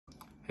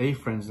Hey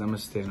friends,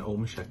 Namaste and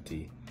Om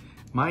Shakti.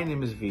 My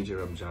name is Vijah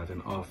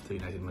Ramjattan of the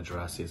United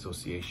Madrasi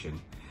Association,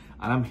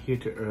 and I'm here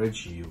to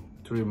urge you,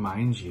 to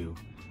remind you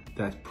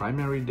that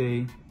primary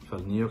day for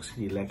New York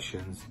City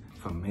elections,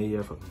 for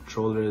mayor, for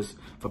controllers,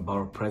 for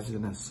borough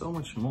president, and so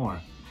much more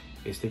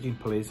is taking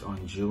place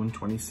on June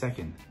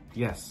 22nd.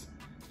 Yes,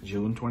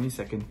 June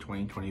 22nd,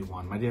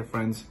 2021. My dear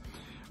friends,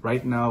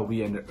 right now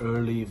we are in the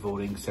early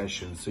voting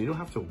session, so you don't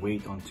have to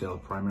wait until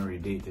primary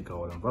day to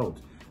go out and vote.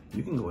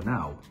 You can go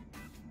now.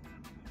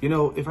 You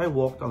know, if I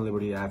walked on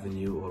Liberty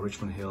Avenue or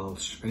Richmond Hill,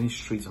 any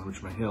streets on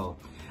Richmond Hill,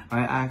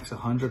 and I asked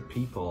 100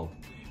 people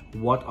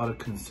what are the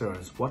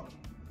concerns, what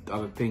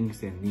are the things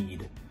they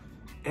need,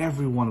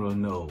 everyone will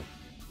know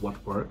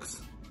what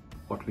works,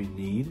 what we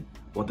need,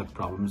 what the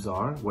problems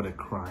are, where the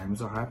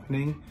crimes are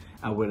happening,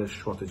 and where the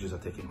shortages are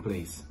taking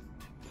place.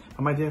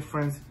 And my dear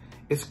friends,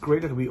 it's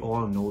great that we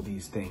all know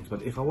these things,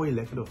 but if our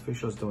elected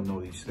officials don't know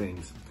these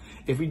things,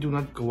 if we do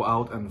not go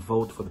out and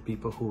vote for the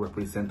people who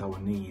represent our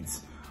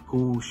needs,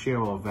 who share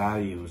our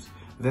values,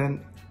 then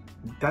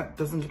that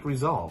doesn't get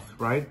resolved,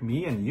 right?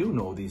 Me and you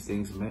know these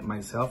things,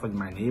 myself and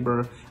my neighbor,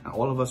 and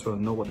all of us will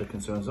know what the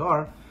concerns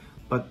are,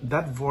 but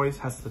that voice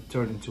has to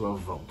turn into a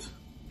vote.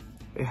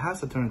 It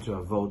has to turn into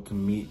a vote to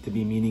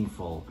be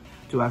meaningful,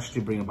 to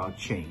actually bring about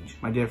change.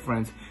 My dear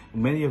friends,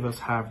 many of us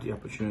have the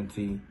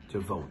opportunity to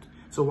vote,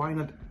 so why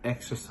not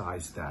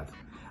exercise that?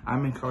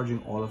 I'm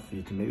encouraging all of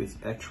you to make this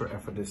extra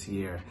effort this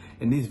year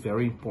in these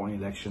very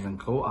important elections and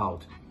go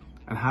out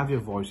and have your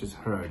voices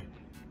heard.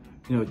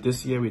 You know,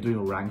 this year we're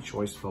doing ranked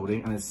choice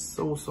voting, and it's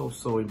so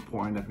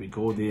important that we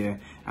go there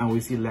and we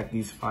select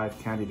these 5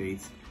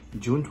 candidates.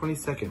 June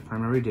 22nd,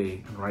 primary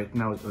day, and right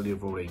now it's early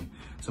voting.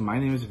 So my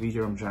name is Vijah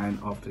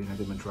Ramjattan of the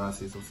United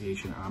Madrasi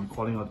Association, and I'm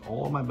calling out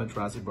all my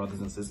Madrasi brothers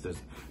and sisters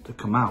to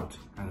come out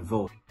and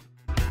vote.